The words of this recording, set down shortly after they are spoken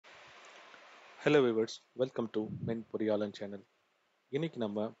Hello viewers, welcome to men பொறியாளன் channel. இன்னைக்கு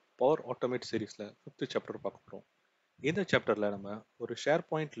நம்ம power automate சீரீஸில் 5th சாப்டர் பார்க்க போகிறோம். இந்த சாப்டரில் நம்ம ஒரு ஷேர்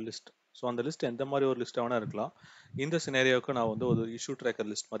பாயிண்ட் லிஸ்ட். ஸோ அந்த லிஸ்ட் எந்த மாதிரி ஒரு லிஸ்ட் வேணா இருக்கலாம். இந்த சினேரியோவுக்கு நான் வந்து ஒரு இஷ்யூ ட்ராக்கர்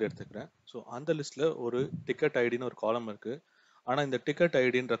லிஸ்ட் மாதிரி எடுத்துக்கிறேன். ஸோ அந்த லிஸ்ட்டில் ஒரு டிக்கெட் ஐடின்னு ஒரு காலம் இருக்குது. ஆனால் இந்த டிக்கெட்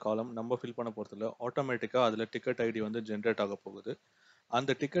ஐடின்ற காலம் நம்ம ஃபில் பண்ண போகிறதில்ல, ஆட்டோமேட்டிக்காக அதில் டிக்கெட் ஐடி வந்து ஜென்ரேட் ஆக போகுது.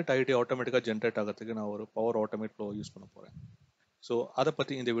 அந்த டிக்கெட் ஐடி ஆட்டோமேட்டிக்காக ஜென்ரேட் ஆகிறதுக்கு நான் ஒரு பவர் ஆட்டோமேட் ப்ளோ யூஸ் பண்ண போகிறேன். ஸோ அதை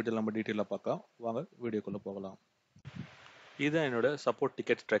பற்றி இந்த வீடியோவில் நம்ம டீட்டெயிலாக பார்க்கலாம். வாங்க வீடியோக்குள்ளே போகலாம். இதுதான் என்னோட support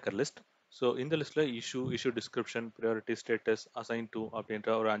ticket tracker list. So இந்த லிஸ்ட்டில் issue description, priority status, assign to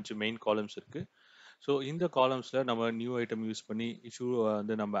அப்படின்ற ஒரு 5 மெயின் காலம்ஸ் இருக்குது. ஸோ இந்த காலம்ஸில் நம்ம நியூ ஐட்டம் யூஸ் பண்ணி இஷ்யூ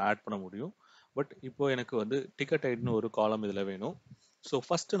வந்து நம்ம ஆட் பண்ண முடியும். பட் இப்போ எனக்கு வந்து டிக்கெட் ஐடின்னு ஒரு காலம் இதில் வேணும். ஸோ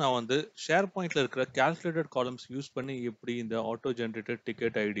ஃபஸ்ட்டு நான் வந்து ஷேர் பாயிண்டில் இருக்கிற கேல்குலேட்டட் காலம்ஸ் யூஸ் பண்ணி எப்படி இந்த ஆட்டோ ஜென்ரேட்டட்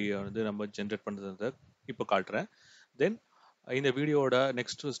டிக்கெட் ஐடியை வந்து நம்ம ஜென்ரேட் பண்ணுறதை இப்போ காட்டுறேன். தென் இந்த வீடியோட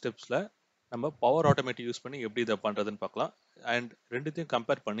நெக்ஸ்ட் ஸ்டெப்ஸில் நம்ம பவர் ஆட்டோமேட்டிக் யூஸ் பண்ணி எப்படி இதை பண்ணுறதுன்னு பார்க்கலாம். அண்ட் ரெண்டுத்தையும்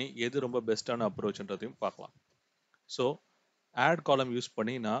கம்பேர் பண்ணி எது ரொம்ப பெஸ்ட்டான அப்ரோச்ன்றதையும் பார்க்கலாம். ஸோ ஆட் காலம் யூஸ்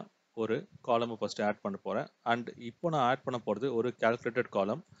பண்ணி நான் ஒரு காலமை ஃபஸ்ட்டு ஆட் பண்ண போகிறேன். அண்ட் இப்போ நான் ஆட் பண்ண போகிறது ஒரு கேல்குலேட்டட்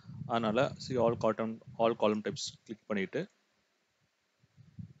காலம். அதனால் ஆல் காலம் டைப்ஸ் கிளிக் பண்ணிவிட்டு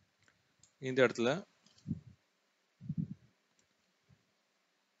இந்த இடத்துல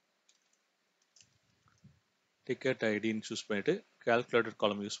டிக்கெட் ஐடின்னு சூஸ் பண்ணிவிட்டு கேல்குலேட்டட்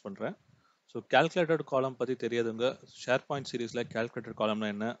காலம் யூஸ் பண்ணுறேன். ஸோ கேல்குலேட்டட் காலம் பற்றி தெரியாதவங்க ஷேர் பாயிண்ட் சீரீஸில் கேல்குலேட்டட் காலம்னா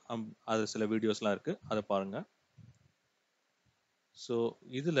என்ன, அது சில வீடியோஸ்லாம் இருக்குது, அதை பாருங்கள். ஸோ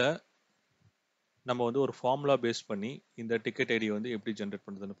இதில் நம்ம வந்து ஒரு ஃபார்முலா பேஸ் பண்ணி இந்த டிக்கெட் ஐடி வந்து எப்படி ஜென்ரேட்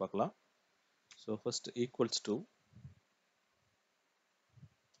பண்ணுறதுன்னு பார்க்கலாம். So first equals to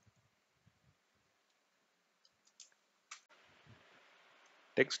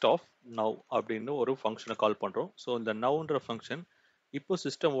text of now அப்படின்னு ஒரு ஃபங்க்ஷனை கால் பண்ணுறோம். ஸோ இந்த நவ்ன்ற ஃபங்க்ஷன் இப்போ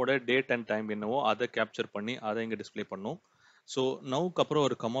சிஸ்டமோட டேட் அண்ட் டைம் என்னவோ அதை கேப்சர் பண்ணி அதை இங்கே டிஸ்பிளே பண்ணும். ஸோ நவுக்கு அப்புறம்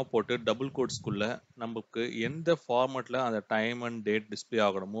ஒரு கமா போட்டு டபுள் கோட்ஸ்குள்ளே நமக்கு எந்த ஃபார்மேட்டில் அந்த டைம் அண்ட் டேட் டிஸ்பிளே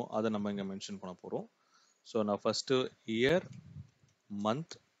ஆகணுமோ அதை நம்ம இங்கே மென்ஷன் பண்ண போகிறோம். ஸோ நான் first year,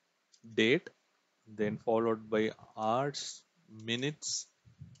 month, date, then followed by hours, minutes,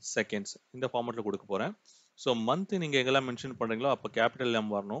 seconds இந்த ஃபார்மேட்டில் கொடுக்க போகிறேன். ஸோ மந்த் நீங்கள் எங்கெல்லாம் மென்ஷன் பண்ணுறீங்களோ அப்போ கேபிட்டல்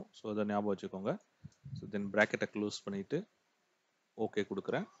எம் வரணும். ஸோ அதை ஞாபகம் வச்சுக்கோங்க. ஸோ தென் ப்ராக்கெட்டை க்ளோஸ் பண்ணிவிட்டு ஓகே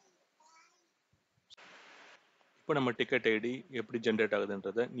கொடுக்குறேன். இப்போ நம்ம டிக்கெட் ஐடி எப்படி ஜென்ரேட்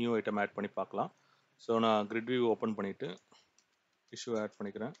ஆகுதுன்றதை நியூ ஐட்டம் ஆட் பண்ணி பார்க்கலாம். ஸோ நான் கிரிட் வியூ ஓப்பன் பண்ணிவிட்டு இஷ்யூ ஆட்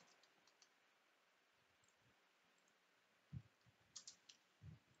பண்ணிக்கிறேன்.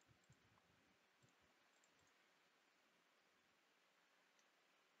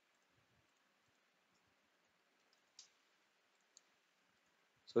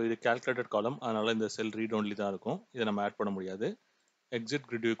 ஸோ இது கேல்குலேட்டட் காலம், அதனால் இந்த செல் ரீட் ஒன்லி தான் இருக்கும், இதை நம்ம ஆட் பண்ண முடியாது. எக்ஸிட்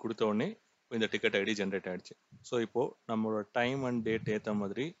கிரிட் வியூ கொடுத்த உடனே இந்த டிக்கெட் ஐடி ஜென்ரேட் ஆகிடுச்சு. ஸோ இப்போது நம்மளோட டைம் அண்ட் டேட் ஏற்ற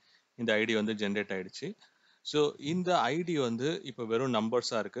மாதிரி இந்த ஐடி வந்து ஜென்ரேட் ஆகிடுச்சு. ஸோ இந்த ஐடி வந்து இப்போ வெறும்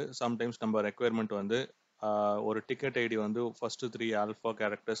நம்பர்ஸாக இருக்குது. சம்டைம்ஸ் நம்ம ரெக்குயர்மெண்ட் வந்து ஒரு டிக்கெட் ஐடி வந்து ஃபஸ்ட்டு 3 ஆல்ஃபா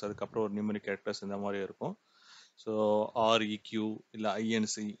கேரக்டர்ஸ், அதுக்கப்புறம் ஒரு நியூமரிக் கேரக்டர்ஸ் இந்த மாதிரி இருக்கும். ஸோ ஆர்இக்யூ இல்லை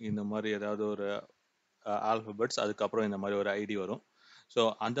ஐஎன்சி இந்த மாதிரி ஏதாவது ஒரு ஆல்ஃபபெட்ஸ், அதுக்கப்புறம் இந்த மாதிரி ஒரு ஐடி வரும். ஸோ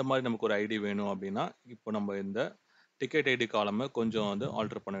அந்த மாதிரி நமக்கு ஒரு ஐடி வேணும் அப்படின்னா இப்போ நம்ம இந்த டிக்கெட் ஐடி காலமை கொஞ்சம் வந்து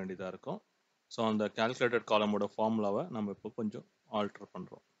ஆல்டர் பண்ண வேண்டியதாக இருக்கும். ஸோ அந்த கேல்குலேட்டட் காலமோட ஃபார்முலாவை நம்ம இப்போ கொஞ்சம் ஆல்டர்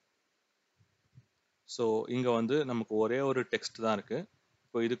பண்ணுறோம். ஸோ இங்கே வந்து நமக்கு ஒரே ஒரு டெக்ஸ்ட் தான் இருக்குது.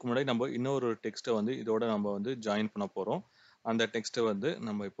 இப்போ இதுக்கு முன்னாடி நம்ம இன்னொரு டெக்ஸ்ட்டை வந்து இதோட நம்ம வந்து ஜாயின் பண்ண போகிறோம். அந்த டெக்ஸ்ட்டை வந்து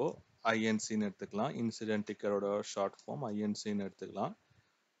நம்ம இப்போது ஐஎன்சின்னு எடுத்துக்கலாம். இன்சிடென்ட் டிக்கரோட ஷார்ட் ஃபார்ம் ஐஎன்சின்னு எடுத்துக்கலாம்.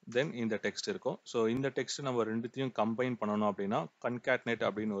 தென் இந்த டெக்ஸ்ட் இருக்கும். ஸோ இந்த டெக்ஸ்ட் நம்ம ரெண்டுத்தையும் கம்பைன் பண்ணணும் அப்படின்னா கன்கேட்னேட்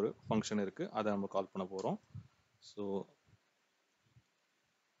அப்படின்னு ஒரு ஃபங்க்ஷன் இருக்குது, அதை நம்ம கால் பண்ண போகிறோம். ஸோ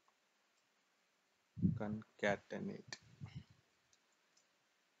concatenate,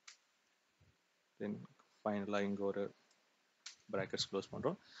 தென் ஃபைனலாக இங்கே ஒரு ப்ராக்கெட்ஸ் க்ளோஸ்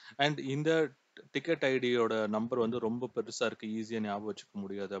பண்ணுறோம். அண்ட் இந்த டிக்கெட் ஐடியோட நம்பர் வந்து ரொம்ப பெருசாக இருக்குது, ஈஸியாக ஞாபகம் வச்சுக்க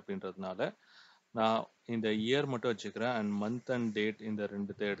முடியாது அப்படின்றதுனால நான் இந்த இயர் மட்டும் வச்சுக்கிறேன் அண்ட் மந்த் அண்ட் டேட் இந்த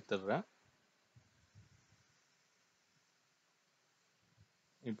ரெண்டுத்தை எடுத்துடுறேன்.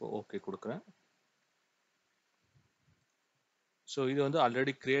 இப்போ ஓகே கொடுக்குறேன். ஸோ இது வந்து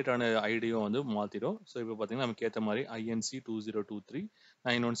ஆல்ரெடி கிரியேட் ஆன ஐடியும் வந்து மாற்றிடும். ஸோ இப்போ பார்த்தீங்கன்னா நமக்கு ஏற்ற மாதிரி ஐஎன்சி 2023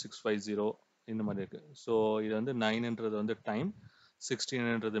 91650 இந்த மாதிரி இருக்குது. ஸோ இது வந்து 9ன்றது வந்து டைம்,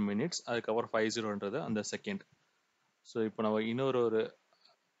 16ன்றது மினிட்ஸ், அதுக்கப்புறம் 50ன்றது அந்த செகண்ட். ஸோ இப்போ நம்ம இன்னொரு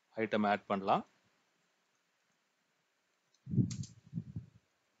ஐட்டம் ஆட் பண்ணலாம்.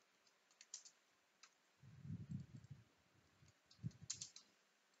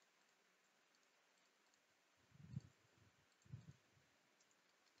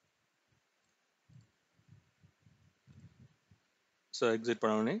 ஸோ எக்ஸிட்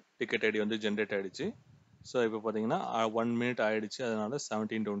பண்ண உடனே டிக்கெட் ஐடி வந்து ஜென்ரேட் ஆகிடுச்சு. ஸோ இப்போ பார்த்தீங்கன்னா 1 மினிட் ஆகிடுச்சு, அதனால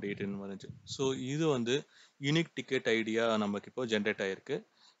 17:28 வந்துச்சு. ஸோ இது வந்து யூனிக் டிக்கெட் ஐடியாக நமக்கு இப்போ ஜென்ரேட் ஆகிருக்கு.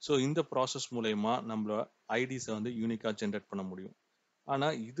 ஸோ இந்த ப்ராசஸ் மூலயமா நம்மளோட ஐடிஸை வந்து யூனிக்காக ஜென்ரேட் பண்ண முடியும்.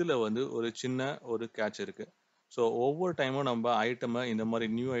 ஆனால் இதில் வந்து ஒரு சின்ன ஒரு கேட்ச் இருக்குது. ஸோ ஒவ்வொரு டைமும் நம்ம ஐட்டமை இந்த மாதிரி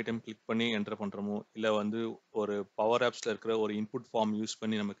நியூ ஐட்டம் கிளிக் பண்ணி என்டர் பண்ணுறோமோ, இல்லை வந்து ஒரு பவர் ஆப்ஸில் இருக்கிற ஒரு இன்புட் ஃபார்ம் யூஸ்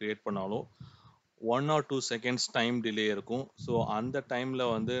பண்ணி நம்ம கிரியேட் பண்ணாலும் 1 or 2 செகண்ட்ஸ் டைம் டிலே இருக்கும். ஸோ அந்த டைமில்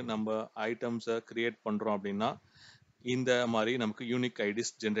வந்து நம்ம ஐட்டம்ஸை கிரியேட் பண்ணுறோம் அப்படின்னா இந்த மாதிரி நமக்கு யூனிக்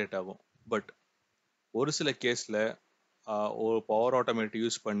ஐடிஸ் ஜென்ரேட் ஆகும். பட் ஒரு சில கேஸில் ஒரு பவர் ஆட்டோமேட்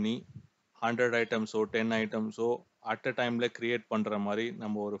யூஸ் பண்ணி 100 ஐட்டம்ஸோ 10 ஐட்டம்ஸோ அட் அ டைமில் கிரியேட் பண்ணுற மாதிரி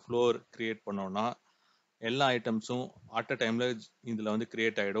நம்ம ஒரு ஃப்ளோர் கிரியேட் பண்ணோம்னா எல்லா ஐட்டம்ஸும் அட் அ டைமில் இதில் வந்து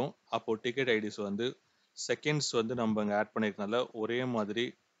கிரியேட் ஆகிடும். அப்போது டிக்கெட் ஐடிஸ் வந்து செகண்ட்ஸ் வந்து நம்ம இங்கே ஆட் பண்ணியிருக்கனால ஒரே மாதிரி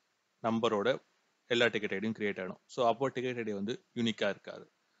நம்பரோட எல்லா டிக்கெட் ஐடியும் கிரியேட் ஆகிடும். ஸோ அப்போ டிக்கெட் ஐடி வந்து யூனிக்காக இருக்காது.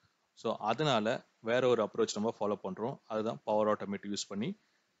 ஸோ அதனால வேற ஒரு அப்ரோச் நம்ம ஃபாலோ பண்ணுறோம். அதுதான் பவர் ஆட்டோமேட் யூஸ் பண்ணி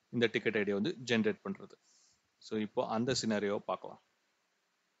இந்த டிக்கெட் ஐடியை வந்து ஜென்ரேட் பண்ணுறது. ஸோ இப்போ அந்த சினாரியோவை பார்க்கலாம்.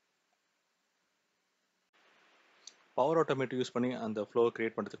 பவர் ஆட்டோமேட் யூஸ் பண்ணி அந்த ஃப்ளோ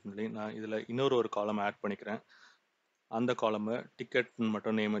கிரியேட் பண்ணுறதுக்கு முன்னாடி நான் இதில் இன்னொரு காலம் ஆட் பண்ணிக்கிறேன். அந்த காலமை டிக்கெட்னு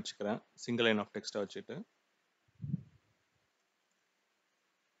மட்டும் நேம் வச்சுக்கிறேன், சிங்கிள் லைன் ஆஃப் டெக்ஸ்ட்டாக வச்சுட்டு.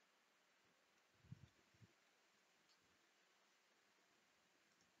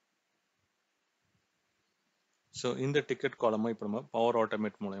 ஸோ இந்த டிக்கெட் காலமை இப்போ நம்ம பவர்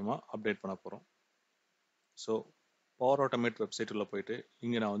ஆட்டோமேட் மூலயமா அப்டேட் பண்ண போகிறோம். ஸோ பவர் ஆட்டோமேட் வெப்சைட்டில் போயிட்டு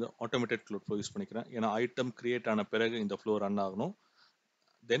இங்கே நான் வந்து ஆட்டோமேட்டட் ஃப்ளோ யூஸ் பண்ணிக்கிறேன். ஏன்னா ஐட்டம் கிரியேட் ஆன பிறகு இந்த ஃப்ளோ ரன் ஆகணும்.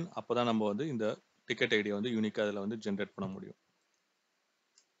 தென் அப்போ தான் நம்ம வந்து இந்த டிக்கெட் ஐடியை வந்து யூனிக்காக அதில் வந்து ஜென்ரேட் பண்ண முடியும்.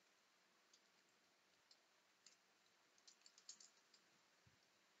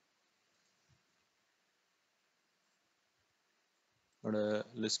 என்னோட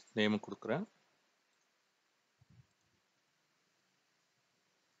லிஸ்ட் நேம் கொடுக்குறேன்.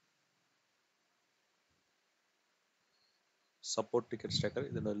 சப்போர்ட் டிக்கெட் ஸ்டேக்கர்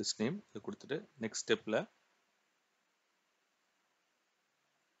இதோட லிஸ்ட் நேம் இது கொடுத்துட்டு நெக்ஸ்ட் ஸ்டெப்பில்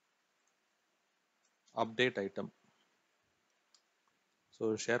அப்டேட் ஐட்டம். ஸோ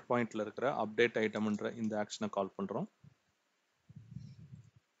ஷேர் பாயிண்டில் இருக்கிற அப்டேட் ஐட்டம்ன்ற இந்த ஆக்ஷனை கால் பண்ணுறோம்.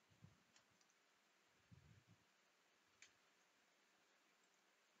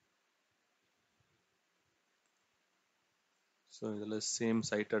 ஸோ இதில் same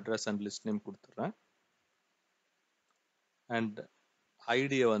side address and list name கொடுத்துட்றேன். அண்ட்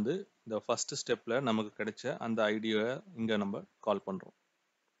ஐடியை வந்து இந்த ஃபர்ஸ்ட் ஸ்டெப்பில் நமக்கு கிடைச்ச அந்த ஐடியை இங்கே நம்ம கால் பண்ணுறோம்.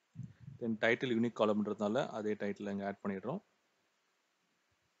 தென் டைட்டில் யூனிக் காலம்ன்றதுனால அதே டைட்டில் இங்கே ஆட் பண்ணிடுறோம்.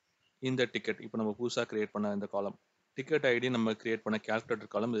 இந்த டிக்கெட் இப்போ நம்ம புதுசாக கிரியேட் பண்ண இந்த காலம் டிக்கெட் ஐடி நம்ம கிரியேட் பண்ண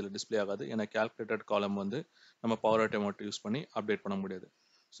கால்குலேட்டர் காலம் இதில் டிஸ்பிளே ஆகாது. ஏன்னா கால்குலேட்டட் காலம் வந்து நம்ம பவர் ஆட்டோமேட் யூஸ் பண்ணி அப்டேட் பண்ண முடியாது.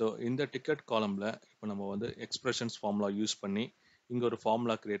 ஸோ இந்த டிக்கெட் காலமில் இப்போ நம்ம வந்து எக்ஸ்பிரஷன்ஸ் ஃபார்முலா யூஸ் பண்ணி இங்கே ஒரு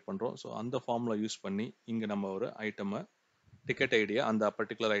ஃபார்முலா கிரியேட் பண்ணுறோம். ஸோ அந்த ஃபார்முலா யூஸ் பண்ணி இங்கே நம்ம ஒரு ஐட்டமை டிக்கெட் ஐடியை அந்த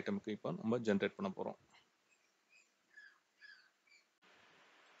பர்டிகுலர் ஐட்டமுக்கு இப்போ நம்ம ஜென்ரேட் பண்ண போகிறோம்.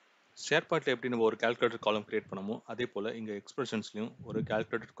 ஷேர் பாயிண்ட்ல எப்படி நம்ம ஒரு கால்குலேட்டர் காலம் கிரியேட் பண்ணமோ அதே போல் இங்கே எக்ஸ்பிரஷன்ஸ்லையும் ஒரு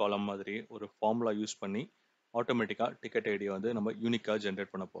கால்குலேட்டர் காலம் மாதிரி ஒரு ஃபார்முலா யூஸ் பண்ணி ஆட்டோமேட்டிக்காக டிக்கெட் ஐடியை வந்து நம்ம யூனிக்காக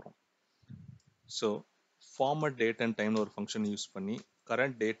ஜென்ரேட் பண்ண போகிறோம். ஸோ ஃபார்மட் டேட் அண்ட் டைம்னு ஒரு ஃபங்க்ஷன் யூஸ் பண்ணி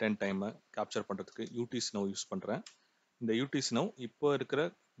கரண்ட் டேட் அண்ட் டைமை கேப்சர் பண்ணுறதுக்கு யூடிசி நவ் யூஸ் பண்ணுறேன். இந்த யூடிசி நவ் இப்போ இருக்கிற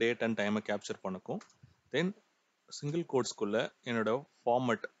டேட் அண்ட் டைமை கேப்சர் பண்ணக்கும். தென் சிங்கிள் கோட்ஸ்குள்ளே என்னோட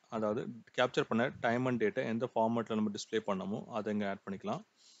ஃபார்மட், அதாவது கேப்சர் பண்ண டைம் அண்ட் டேட்டை எந்த ஃபார்மேட்டில் நம்ம டிஸ்பிளே பண்ணமோ அதை இங்கே ஆட் பண்ணிக்கலாம்.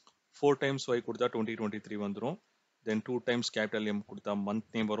 4 times y கொடுத்தா 2023 வந்துடும். தென் 2 times கேபிட்டல் M கொடுத்தா மந்த்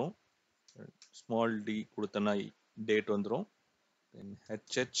நேம் வரும். ஸ்மால் டி கொடுத்தனா டேட் வந்துடும். தென்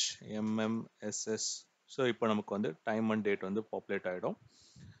HH MM SS. ஸோ இப்போ நமக்கு வந்து டைம் அண்ட் டேட் வந்து பாப்புலேட் ஆகிடும்.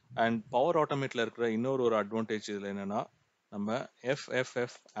 அண்ட் பவர் ஆட்டோமேட்டில் இருக்கிற இன்னொரு அட்வான்டேஜ் இதில் என்னென்னா நம்ம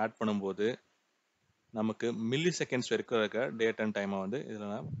FFF ஆட் பண்ணும்போது நமக்கு மில்லி செகண்ட்ஸ் வரைக்கும் இருக்க டேட் அண்ட் டைமை வந்து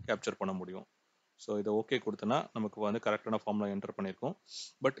இதில் கேப்சர் பண்ண முடியும். ஸோ இதை ஓகே கொடுத்தனா நமக்கு வந்து கரெக்டான ஃபார்முலா என்டர் பண்ணியிருக்கோம்.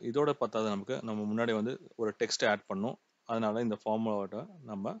 பட் இதோட பார்த்தாது நமக்கு நம்ம முன்னாடி வந்து ஒரு டெக்ஸ்ட்டை ஆட் பண்ணோம். அதனால இந்த ஃபார்முலாவோட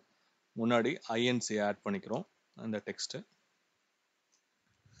நம்ம முன்னாடி ஐஎன்சி ஆட் பண்ணிக்கிறோம் அந்த டெக்ஸ்ட்டு.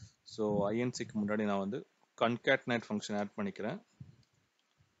 ஸோ ஐஎன்சிக்கு முன்னாடி நான் வந்து கன்கேட்னேட் ஃபங்க்ஷன் ஆட் பண்ணிக்கிறேன்.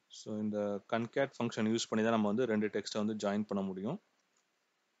 ஸோ இந்த கன்கேட் ஃபங்க்ஷன் யூஸ் பண்ணி தான் நம்ம வந்து 2 டெக்ஸ்ட்டை வந்து ஜாயின் பண்ண முடியும்.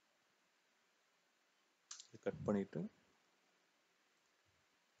 கட் பண்ணிவிட்டு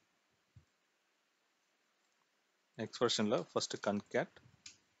எக்ஸ்பிரஷனில் ஃபஸ்ட்டு கன்கேட்.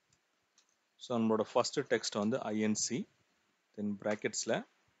 ஸோ நம்மளோட ஃபஸ்ட்டு டெக்ஸ்ட் வந்து ஐஎன்சி, தென் ப்ராக்கெட்ஸில்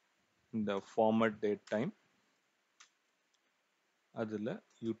இந்த ஃபார்மட் டேட் டைம், அதில்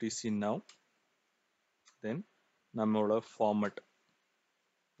யூடிசி நவ், தென் நம்மளோட ஃபார்மட்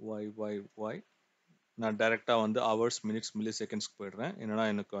y நான் டைரெக்டாக வந்து ஹவர்ஸ் மினிட்ஸ் மில்லி செகண்ட்ஸ்க்கு போயிடுறேன். என்னன்னா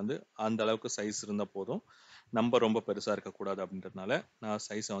எனக்கு வந்து அந்த அளவுக்கு சைஸ் இருந்தால் போதும், நம்பர் ரொம்ப பெருசாக இருக்கக்கூடாது அப்படின்றதுனால நான்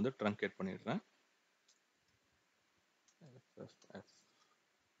சைஸை வந்து ட்ரங்கேட் பண்ணிடுறேன்.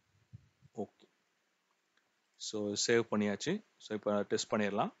 ஓகே, ஸோ சேவ் பண்ணியாச்சு. ஸோ இப்போ டெஸ்ட்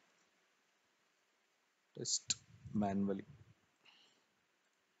பண்ணிடலாம். Test manually.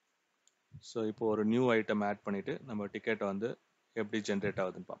 ஸோ இப்போ ஒரு நியூ ஐட்டம் ஆட் பண்ணிவிட்டு நம்ம டிக்கெட்டை வந்து எப்படி ஜென்ரேட்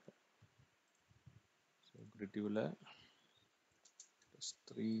ஆகுதுன்னு பார்ப்போம். So கிரிட்டிவில்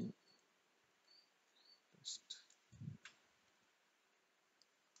test 3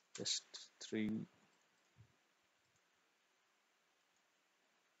 test 3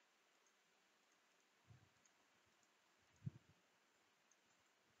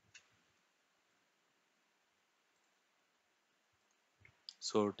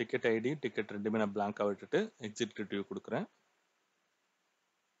 so ticket ID ticket ரெண்டுமே நான் பிளாங்காக விட்டுட்டு எக்ஸிக்யூட்டிவ் கொடுக்குறேன்.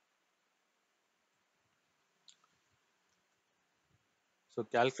 ஸோ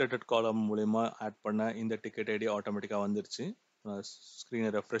கேல்குலேட்டட் காலம் மூலயமா ஆட் பண்ண இந்த டிக்கெட் ஐடி ஆட்டோமேட்டிக்காக வந்துருச்சு. நான் ஸ்க்ரீனை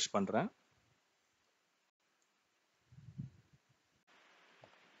ரெஃப்ரெஷ் பண்ணுறேன்.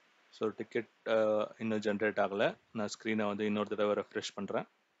 ஸோ டிக்கெட் இன்னும் ஜென்ரேட் ஆகலை. நான் ஸ்க்ரீனை வந்து இன்னொரு தடவை ரெஃப்ரெஷ் பண்ணுறேன்.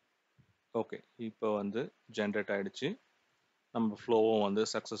 ஓகே, இப்போ வந்து ஜென்ரேட் ஆகிடுச்சு. நம்ம ஃப்ளோவும் வந்து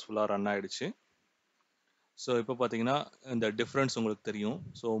சக்ஸஸ்ஃபுல்லாக ரன் ஆகிடுச்சு. ஸோ இப்போ பார்த்தீங்கன்னா இந்த டிஃப்ரென்ஸ் உங்களுக்கு தெரியும்.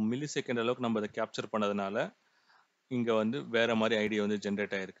 ஸோ மில்லி செகண்ட் அளவுக்கு நம்ம அதை கேப்சர் பண்ணதுனால இங்கே வந்து வேறு மாதிரி ஐடி வந்து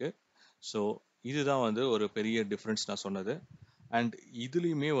ஜென்ரேட் ஆகிருக்கு. ஸோ இதுதான் வந்து ஒரு பெரிய டிஃப்ரென்ஸ் நான் சொன்னது. அண்ட்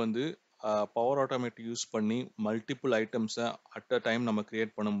இதுலேயுமே வந்து பவர் ஆட்டோமேட் யூஸ் பண்ணி மல்டிபிள் ஐட்டம்ஸை அட் அ டைம் நம்ம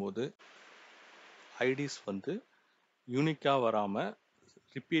க்ரியேட் பண்ணும்போது ஐடிஸ் வந்து யூனிக்காக வராமல்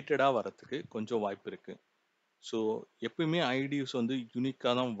ரிப்பீட்டடாக வரத்துக்கு கொஞ்சம் வாய்ப்பு இருக்குது. ஸோ எப்பயுமே ஐடிஸ் வந்து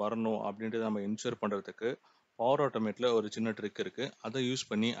யூனிக்காக தான் வரணும் அப்படின்றத நம்ம என்ஷூர் பண்ணுறதுக்கு பவர் ஆட்டோமேட்டில் ஒரு சின்ன ட்ரிக் இருக்குது. அதை யூஸ்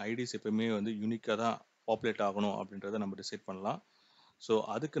பண்ணி ஐடிஸ் எப்பயுமே வந்து யூனிக்காக தான் பாப்புலேட் ஆகணும் அப்படின்றத நம்ம டிசைட் பண்ணலாம். ஸோ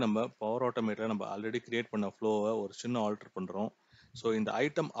அதுக்கு நம்ம பவர் ஆட்டோமேட்டில் நம்ம ஆல்ரெடி கிரியேட் பண்ண ஃப்ளோவை ஒரு சின்ன ஆல்டர் பண்ணுறோம். ஸோ இந்த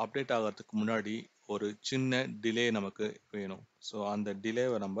ஐட்டம் அப்டேட் ஆகிறதுக்கு முன்னாடி ஒரு சின்ன டிலே நமக்கு வேணும். ஸோ அந்த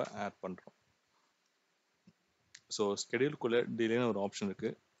டிலேவை நம்ம ஆட் பண்ணுறோம். ஸோ ஸ்கெடியூல்குள்ளே டிலேன்னு ஒரு ஆப்ஷன்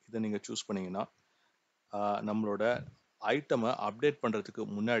இருக்குது. இதை நீங்கள் சூஸ் பண்ணிங்கன்னா நம்மளோட ஐட்டமை அப்டேட் பண்ணுறதுக்கு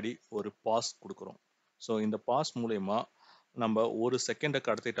முன்னாடி ஒரு பாஸ் கொடுக்குறோம். ஸோ இந்த பாஸ் மூலயமா நம்ம ஒரு செகண்டை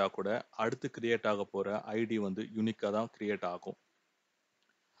கடத்திட்டா கூட அடுத்து கிரியேட் ஆக போகிற ஐடி வந்து யூனிக்காக தான் கிரியேட் ஆகும்.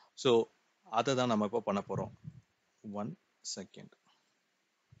 ஸோ அதை தான் நம்ம இப்போ பண்ண போகிறோம். 1 செகண்ட்.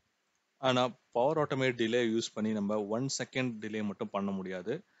 ஆனால் பவர் ஆட்டோமேட் டிலே யூஸ் பண்ணி நம்ம 1 செகண்ட் டிலே மட்டும் பண்ண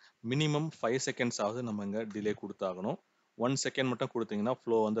முடியாது. மினிமம் 5 செகண்ட்ஸ் ஆகுது நம்ம இங்கே டிலே கொடுத்தாகணும். 1 செகண்ட் மட்டும் கொடுத்தீங்கன்னா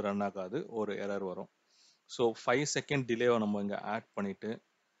ஃப்ளோ வந்து ரன் ஆகாது, ஒரு எரர் வரும். ஸோ 5 செகண்ட் டிலேவை நம்ம இங்கே ஆட் பண்ணிவிட்டு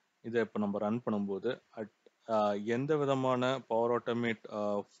இதை இப்போ நம்ம ரன் பண்ணும்போது எந்த விதமான பவர் ஆட்டோமேட்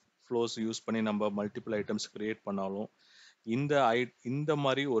ஃப்ளோஸ் யூஸ் பண்ணி நம்ம மல்டிபிள் ஐட்டம்ஸ் கிரியேட் பண்ணாலும் இந்த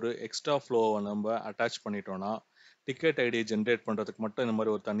மாதிரி ஒரு எக்ஸ்ட்ரா ஃப்ளோவை நம்ம அட்டாச் பண்ணிட்டோம்னா டிக்கெட் ஐடியை ஜென்ரேட் பண்ணுறதுக்கு மட்டும் இந்த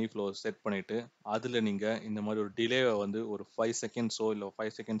மாதிரி ஒரு தனி ஃப்ளோ செட் பண்ணிவிட்டு அதில் நீங்கள் இந்த மாதிரி ஒரு டிலேவை வந்து ஒரு 5 செகண்ட்ஸோ இல்லை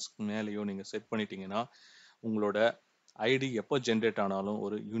 5 செகண்ட்ஸ்க்கு மேலேயோ நீங்கள் செட் பண்ணிட்டீங்கன்னா உங்களோட ஐடி எப்போ ஜென்ரேட் ஆனாலும்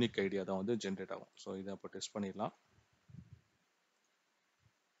ஒரு யூனிக் ஐடியா தான் வந்து ஜென்ரேட் ஆகும். ஸோ இதை அப்போ டெஸ்ட் பண்ணிடலாம்.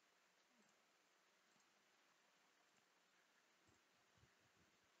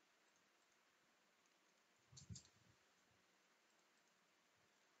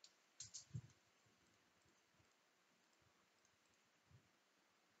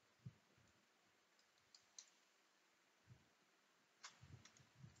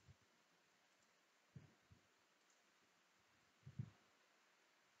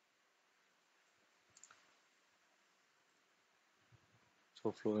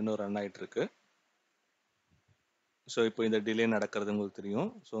 ஸோ ஃப்ளோ இன்னும் ரன் ஆகிட்டு இருக்கு. ஸோ இப்போ இந்த டிலே நடக்கிறது உங்களுக்கு தெரியும்.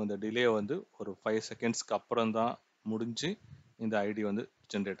 ஸோ இந்த டிலே வந்து ஒரு 5 செகண்ட்ஸ்க்கு அப்புறம் தான் முடிஞ்சு இந்த ஐடி வந்து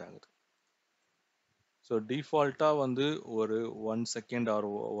ஜென்ரேட் ஆகுது. ஸோ டிஃபால்ட்டாக வந்து ஒரு 1 second R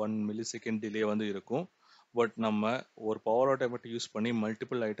 1 milli second delay வந்து இருக்கும். பட் நம்ம ஒரு பவர் ஆட்டோமேட் யூஸ் பண்ணி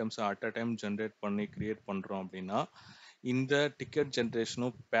multiple ஐட்டம்ஸை at a time generate பண்ணி கிரியேட் பண்ணுறோம் அப்படின்னா இந்த டிக்கெட்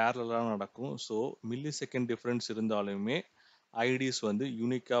ஜென்ரேஷனும் பேரலாக நடக்கும். ஸோ மில்லி செகண்ட் டிஃப்ரென்ஸ் இருந்தாலுமே ஐடிஸ் வந்து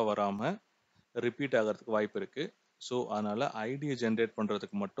யூனிக்காக வராமல் ரிப்பீட் ஆகிறதுக்கு வாய்ப்பு இருக்குது. ஸோ அதனால் ஐடியை ஜென்ரேட்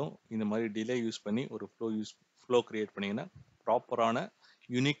பண்ணுறதுக்கு மட்டும் இந்த மாதிரி டிலே யூஸ் பண்ணி ஒரு ஃப்ளோ கிரியேட் பண்ணிங்கன்னா ப்ராப்பரான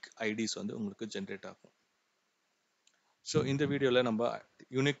யூனிக் ஐடிஸ் வந்து உங்களுக்கு ஜென்ரேட் ஆகும். ஸோ இந்த வீடியோவில் நம்ம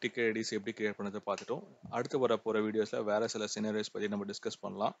யூனிக் டிக்கெட் ஐடிஸ் எப்படி கிரியேட் பண்ணதை பார்த்துட்டோம். அடுத்து வர போகிற வீடியோஸில் வேறு சில சினரியோஸ் பற்றி நம்ம டிஸ்கஸ்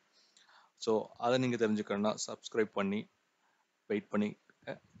பண்ணலாம். ஸோ அதை நீங்கள் தெரிஞ்சுக்கணும்னா சப்ஸ்கிரைப் பண்ணி வெயிட் பண்ணி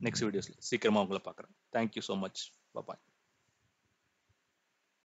நெக்ஸ்ட் வீடியோஸில் சீக்கிரமாக உங்களை பார்க்குறேன். Thank you so much. பாய்.